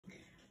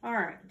All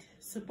right,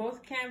 so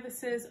both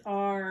canvases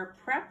are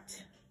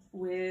prepped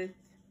with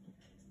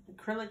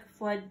acrylic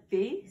flood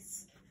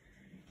base.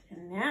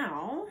 And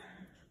now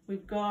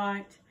we've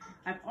got,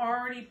 I've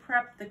already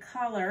prepped the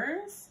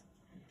colors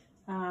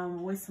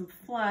with some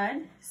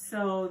flood,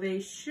 so they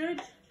should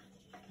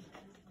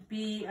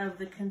be of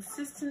the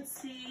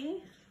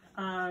consistency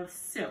of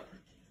soap.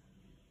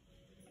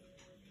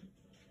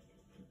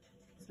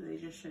 So they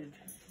just should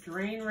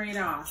drain right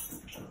off,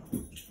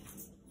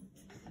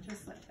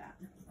 just like that.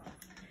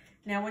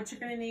 Now what you're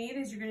going to need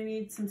is you're going to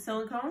need some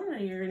silicone,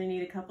 and you're going to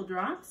need a couple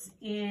drops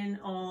in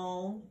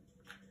all.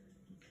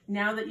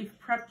 Now that you've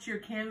prepped your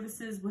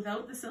canvases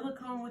without the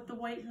silicone with the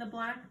white and the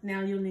black, now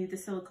you'll need the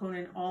silicone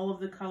in all of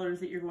the colors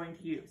that you're going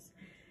to use.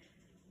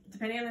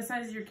 Depending on the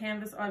size of your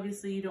canvas,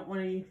 obviously you don't want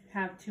to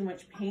have too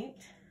much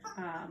paint.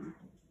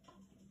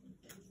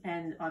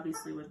 And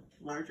obviously with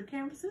larger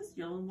canvases,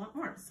 you'll want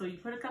more. So you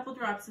put a couple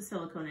drops of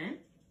silicone in.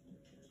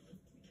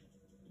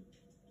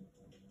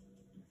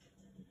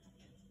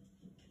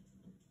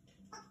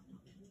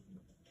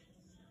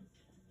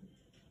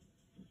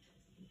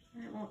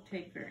 It won't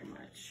take very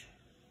much.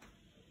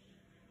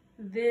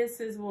 This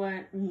is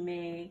what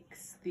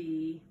makes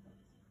the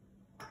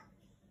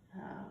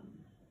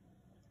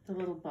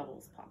little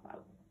bubbles pop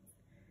out.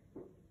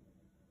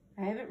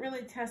 I haven't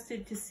really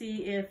tested to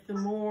see if the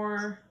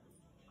more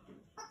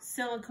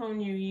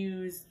silicone you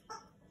use,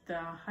 the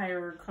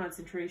higher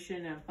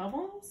concentration of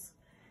bubbles.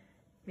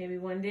 Maybe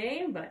one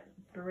day, but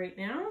for right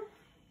now,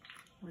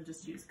 we'll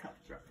just use a couple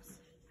drops.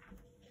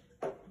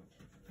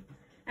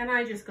 And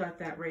I just got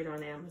that right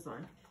on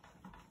Amazon.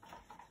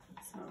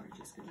 So we're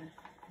just gonna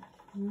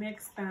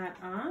mix that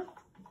up.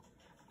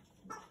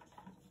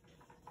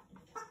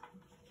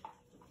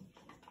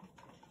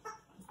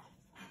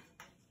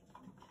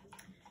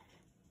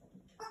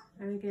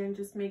 And again,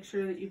 just make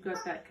sure that you've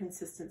got that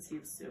consistency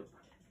of soup.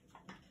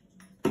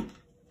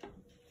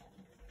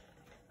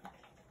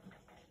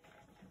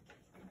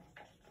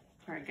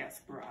 Or I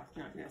guess broth,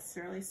 not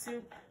necessarily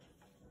soup.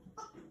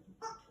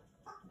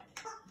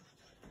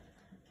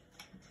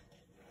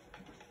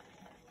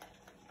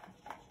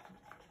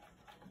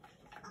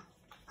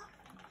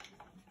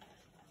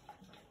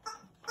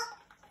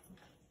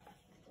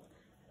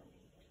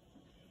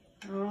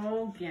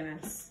 Oh,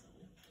 Guinness.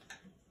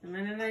 The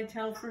minute I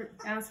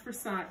ask for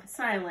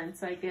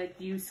silence, I get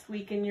you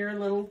squeaking your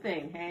little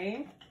thing,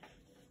 hey?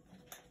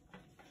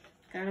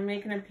 Gotta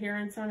make an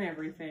appearance on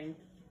everything.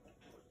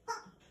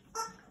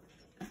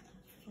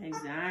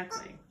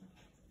 Exactly.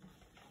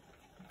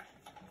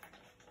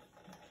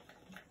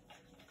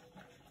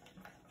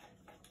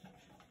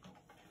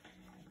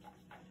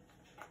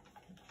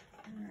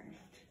 All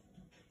right.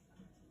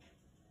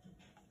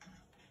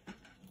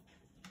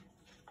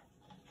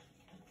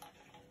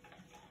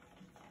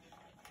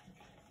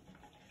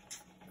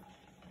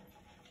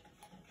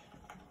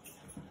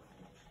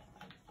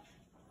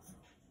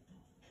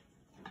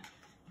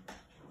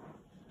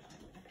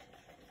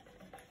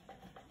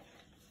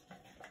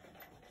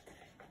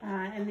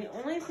 And the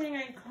only thing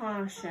I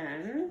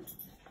caution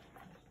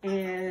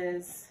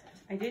is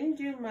I didn't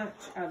do much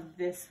of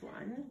this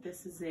one.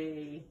 This is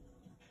a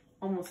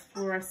almost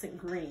fluorescent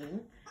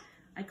green.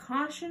 I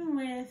caution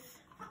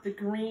with the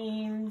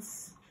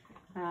greens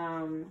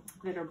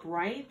that are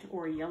bright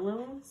or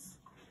yellows.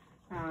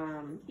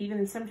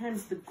 Even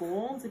sometimes the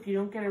golds, if you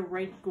don't get a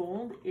right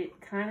gold, it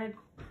kind of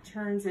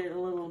turns it a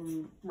little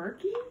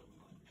murky.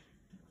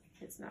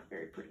 It's not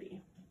very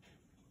pretty.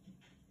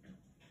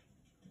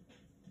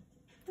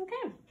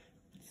 Okay,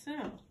 so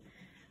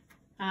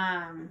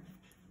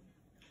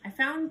I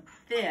found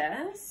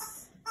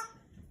this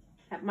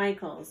at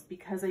Michael's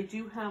because I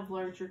do have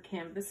larger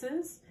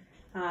canvases,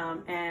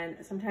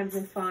 and sometimes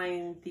I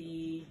find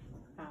the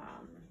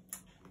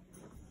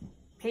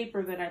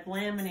paper that I've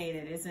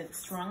laminated isn't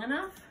strong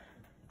enough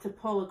to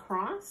pull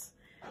across.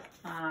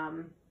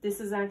 This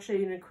is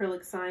actually an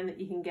acrylic sign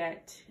that you can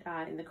get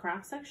in the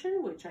craft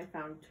section, which I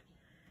found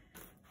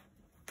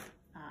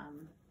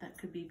that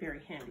could be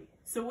very handy.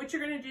 So what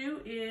you're going to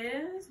do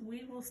is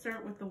we will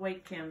start with the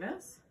white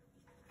canvas.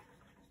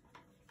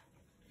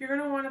 You're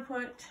going to want to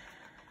put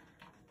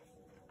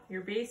your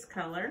base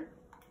color.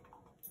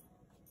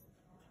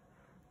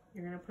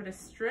 You're going to put a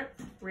strip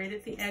right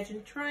at the edge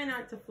and try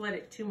not to flood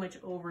it too much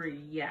over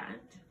yet.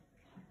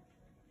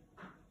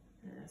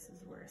 And this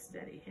is where a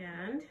steady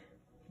hand.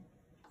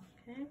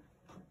 Okay.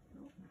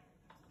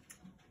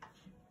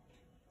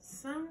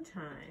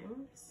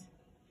 Sometimes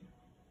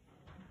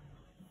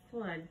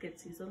flood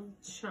gets these little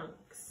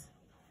chunks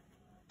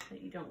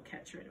that you don't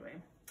catch right away.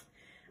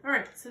 All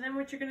right, so then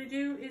what you're going to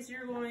do is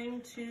you're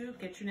going to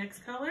get your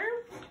next color,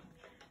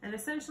 and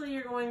essentially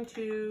you're going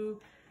to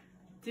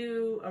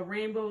do a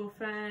rainbow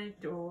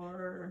effect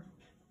or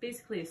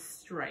basically a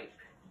stripe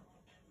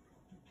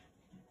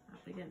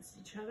up against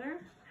each other.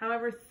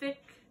 However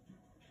thick,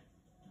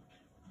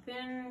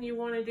 thin you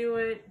want to do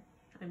it.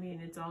 I mean,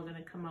 it's all going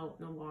to come out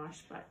in the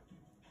wash, but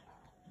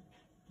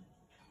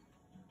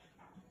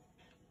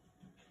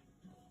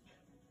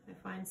I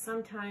find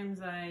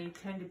sometimes I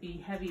tend to be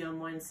heavy on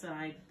one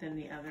side than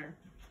the other.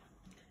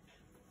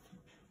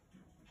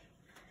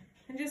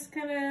 And just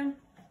kind of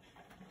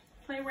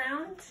play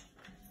around,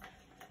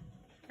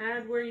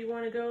 add where you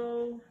want to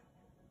go.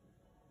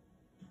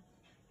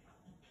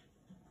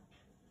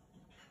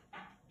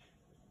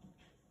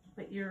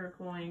 But you're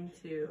going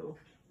to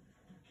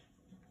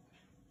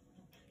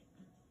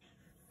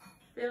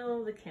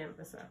fill the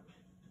canvas up.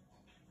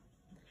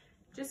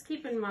 Just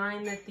keep in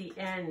mind that the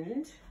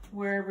end,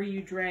 wherever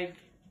you drag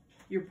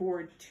your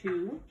board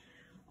to,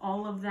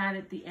 all of that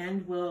at the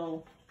end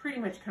will pretty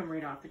much come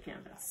right off the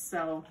canvas.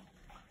 So,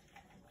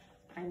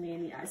 I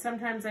mean,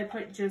 sometimes I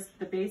put just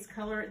the base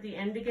color at the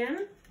end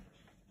again.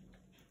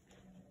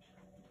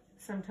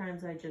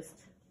 Sometimes I just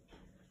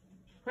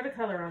put a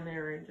color on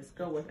there and just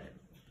go with it.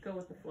 Go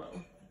with the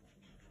flow.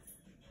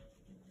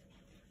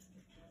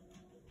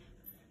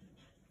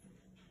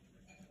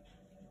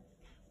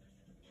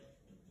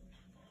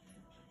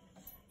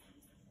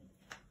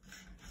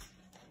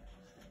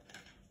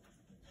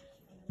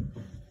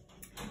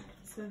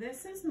 So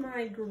this is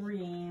my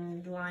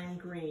green, lime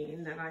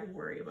green, that I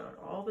worry about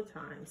all the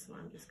time. So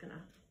I'm just gonna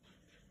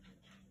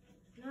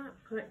not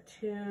put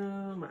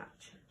too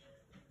much.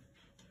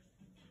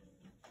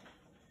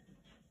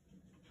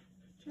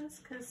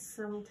 Just because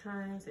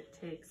sometimes it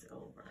takes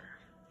over.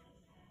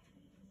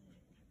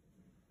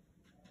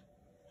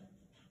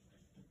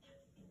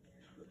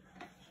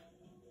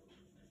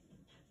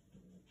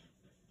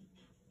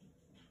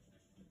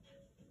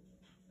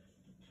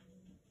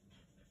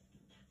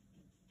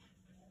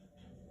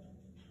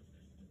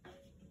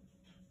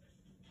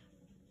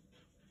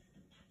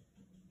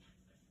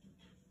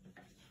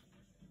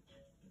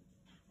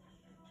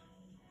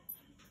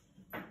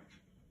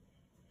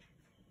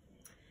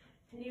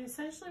 And you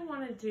essentially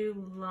want to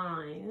do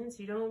lines.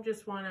 You don't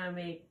just want to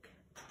make,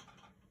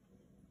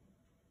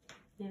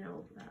 you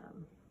know,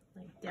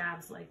 like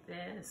dabs like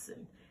this,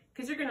 and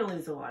because you're going to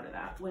lose a lot of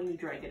that when you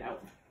drag it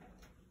out.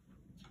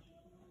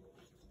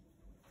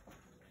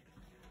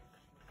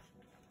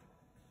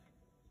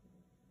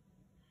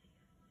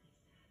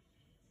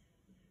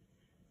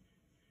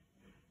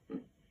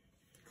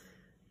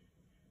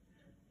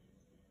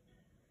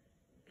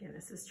 Again,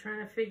 this is trying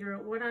to figure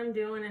out what I'm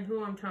doing and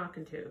who I'm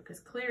talking to, because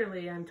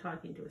clearly I'm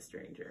talking to a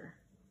stranger.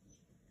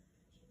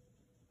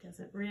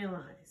 Doesn't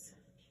realize.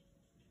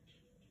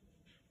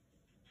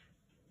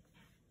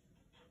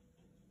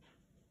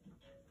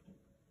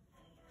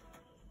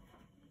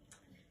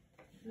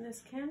 And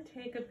this can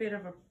take a bit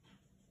of a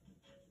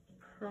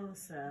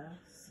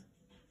process.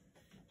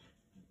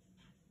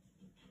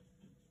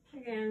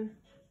 Again,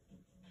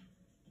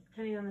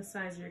 depending on the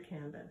size of your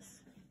canvas.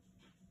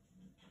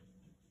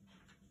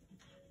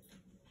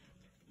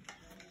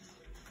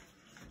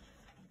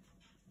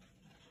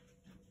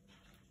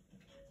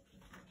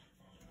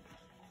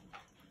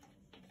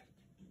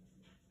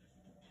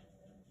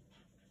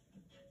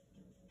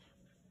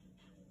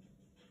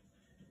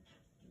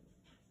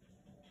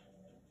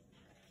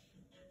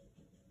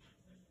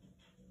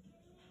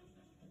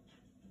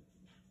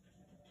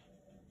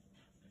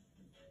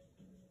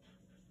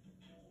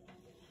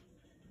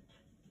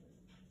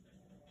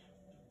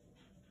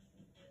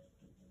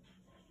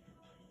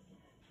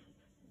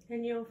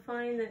 And you'll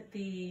find that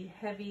the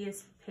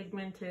heaviest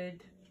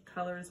pigmented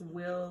colors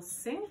will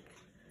sink,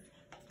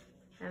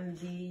 and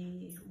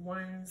the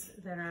ones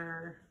that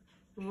are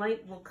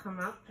light will come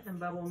up and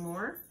bubble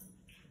more.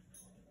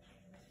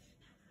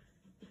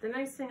 But the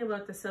nice thing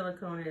about the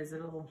silicone is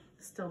it'll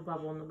still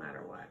bubble no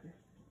matter what.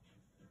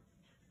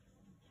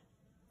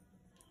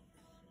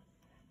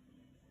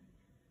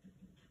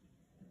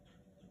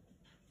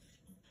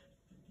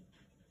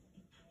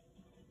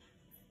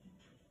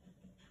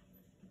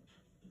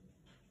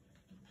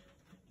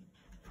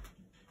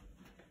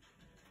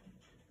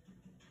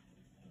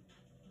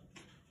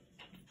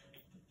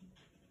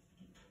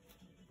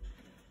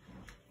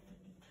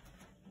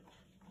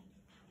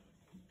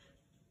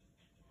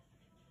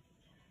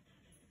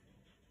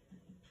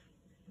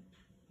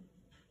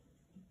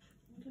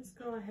 Just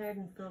go ahead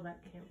and fill that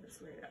canvas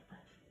right up.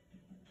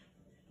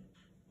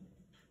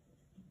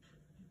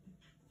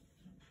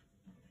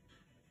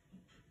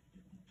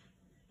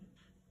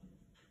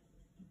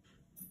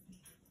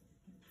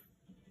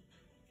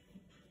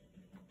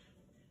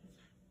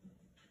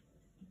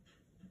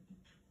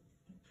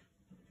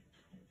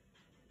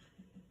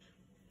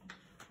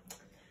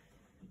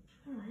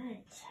 All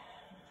right.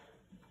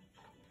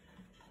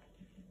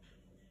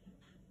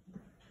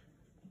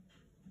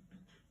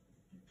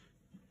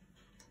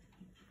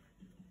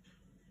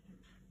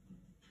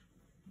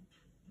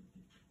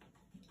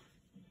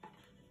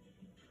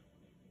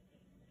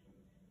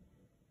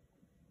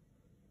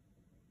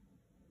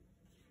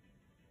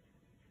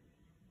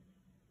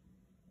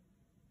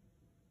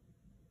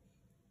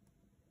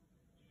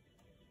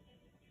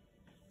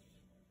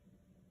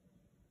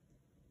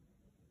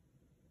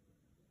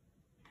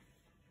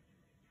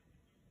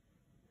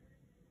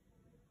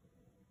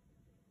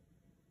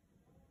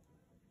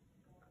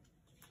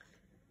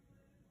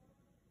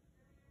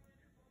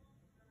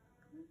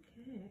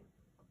 Okay.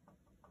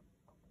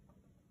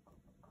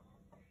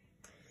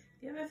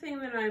 The other thing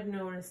that I've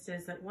noticed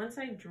is that once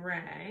I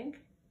drag,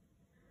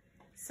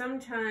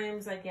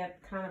 sometimes I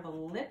get kind of a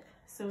lip,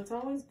 so it's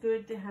always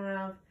good to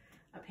have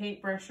a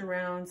paintbrush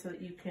around so that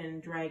you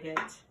can drag it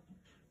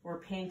or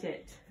paint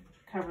it,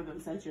 cover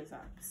those edges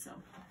up. So,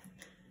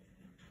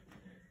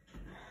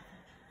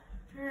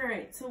 all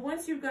right, so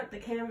once you've got the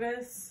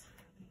canvas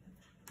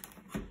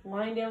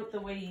lined out the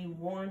way you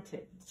want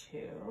it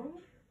to,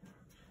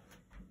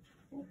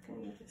 okay,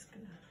 I'm just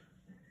gonna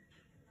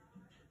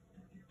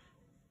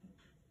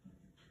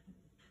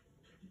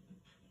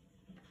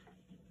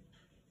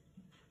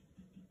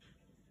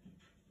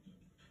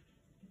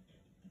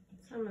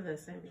some of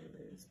this I may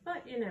lose,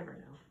 but you never know.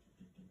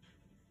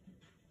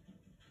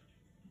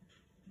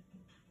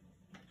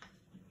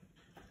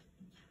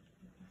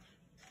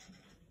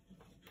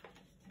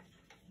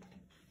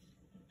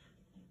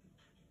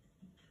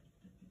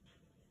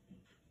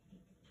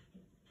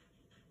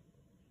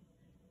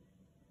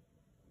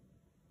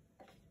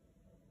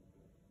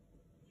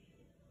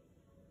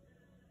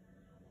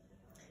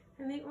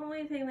 And the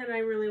only thing that I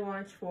really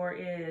watch for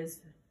is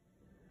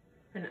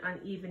an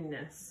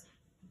unevenness.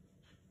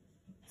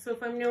 So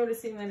if I'm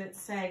noticing that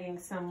it's sagging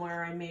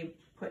somewhere, I may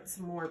put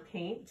some more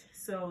paint.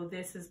 So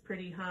this is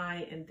pretty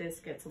high and this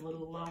gets a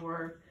little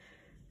lower.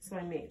 So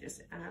I may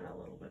just add a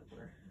little bit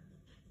more.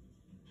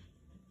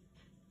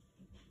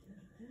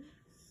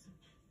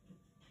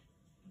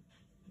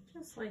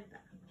 Just like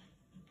that.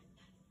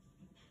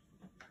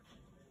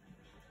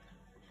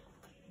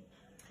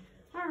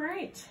 All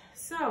right,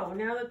 so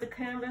now that the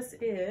canvas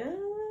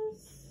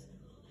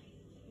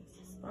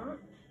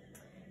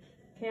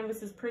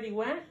is pretty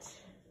wet,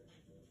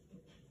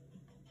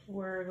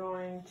 we're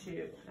going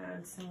to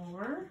add some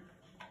more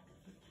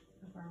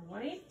of our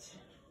white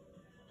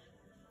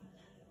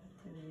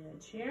to the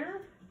edge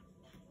here.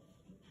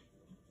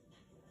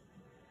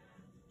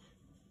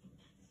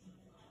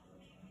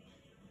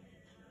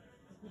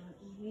 So that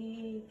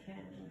we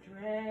can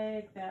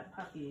drag that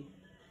puppy.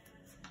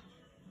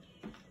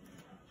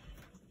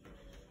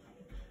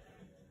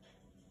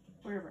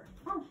 Wherever.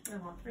 Oh, I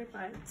walked right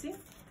by it. See?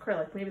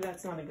 Acrylic. Maybe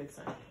that's not a good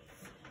sign.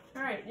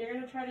 All right, you're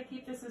going to try to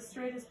keep this as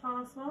straight as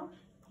possible.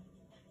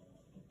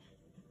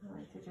 I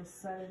like to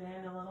just set it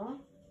in a little.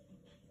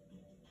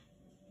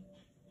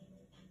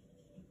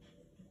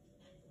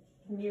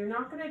 And you're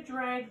not going to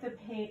drag the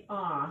paint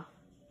off.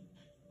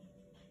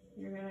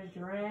 You're going to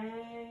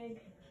drag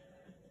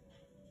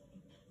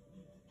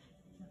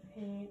the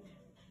paint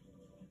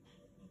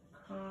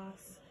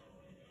across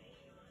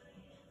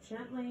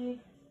gently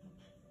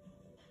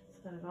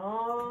so that it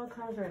all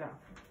comes right off.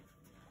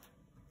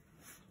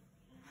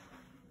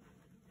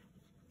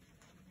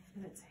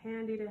 And it's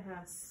handy to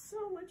have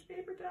so much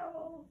paper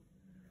towel.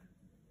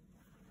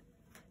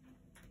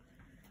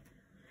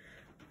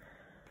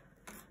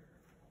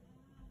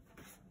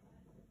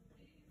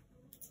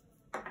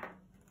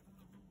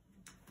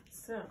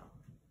 So,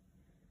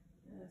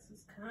 this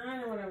is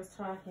kind of what I was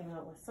talking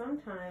about with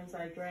sometimes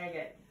I drag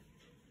it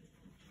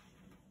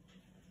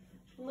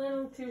a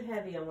little too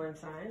heavy on one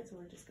side, so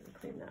we're just going to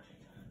clean that.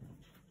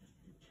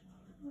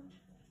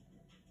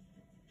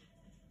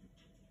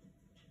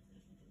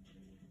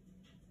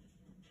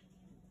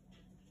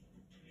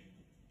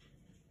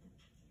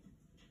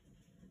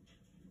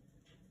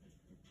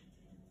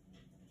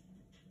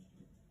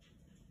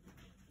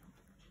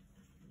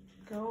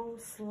 Go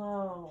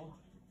slow.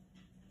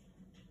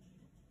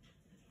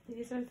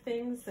 These are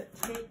things that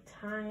take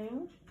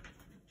time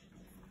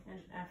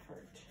and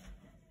effort.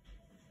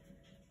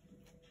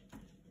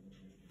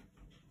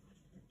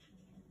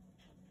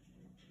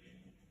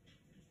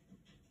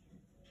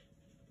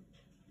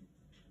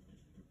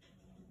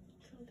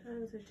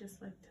 Sometimes I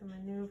just like to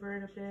maneuver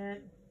it a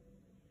bit.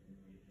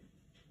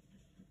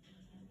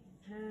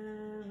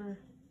 Ever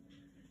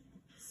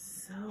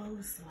so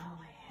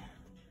slowly.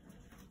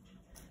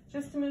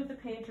 Just to move the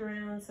paint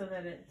around so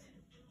that it's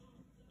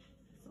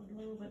a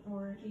little bit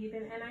more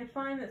even. And I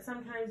find that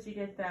sometimes you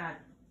get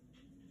that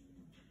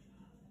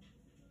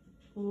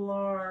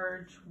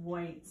large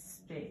white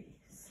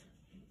space.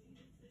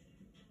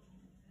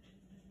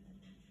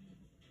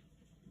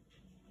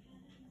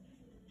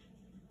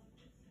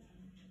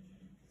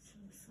 So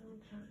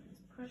sometimes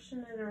pushing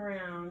it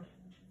around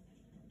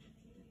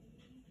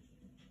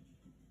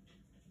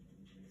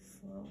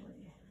slowly.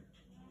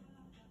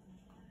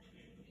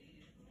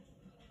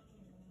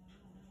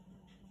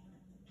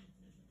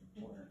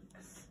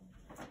 Works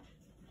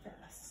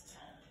best.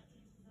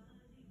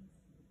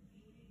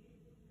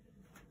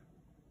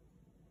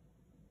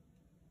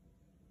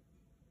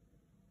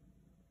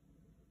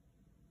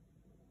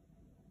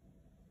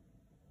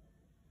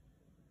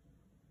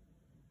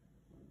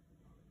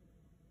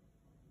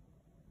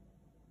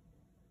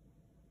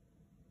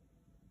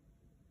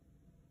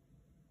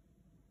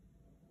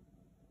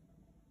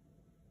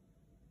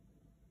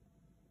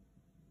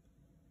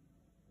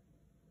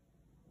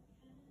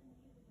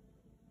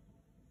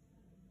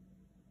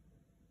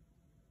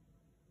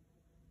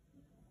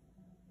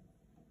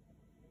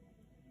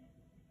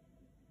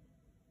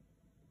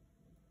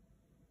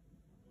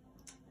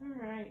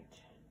 All right,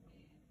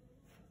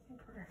 I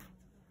think we're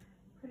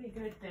pretty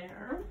good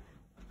there.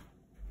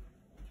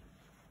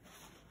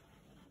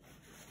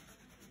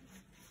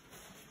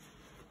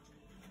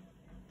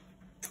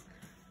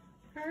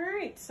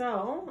 right,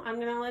 so I'm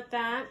gonna let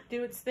that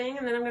do its thing,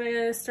 and then I'm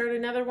gonna start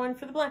another one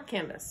for the black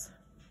canvas.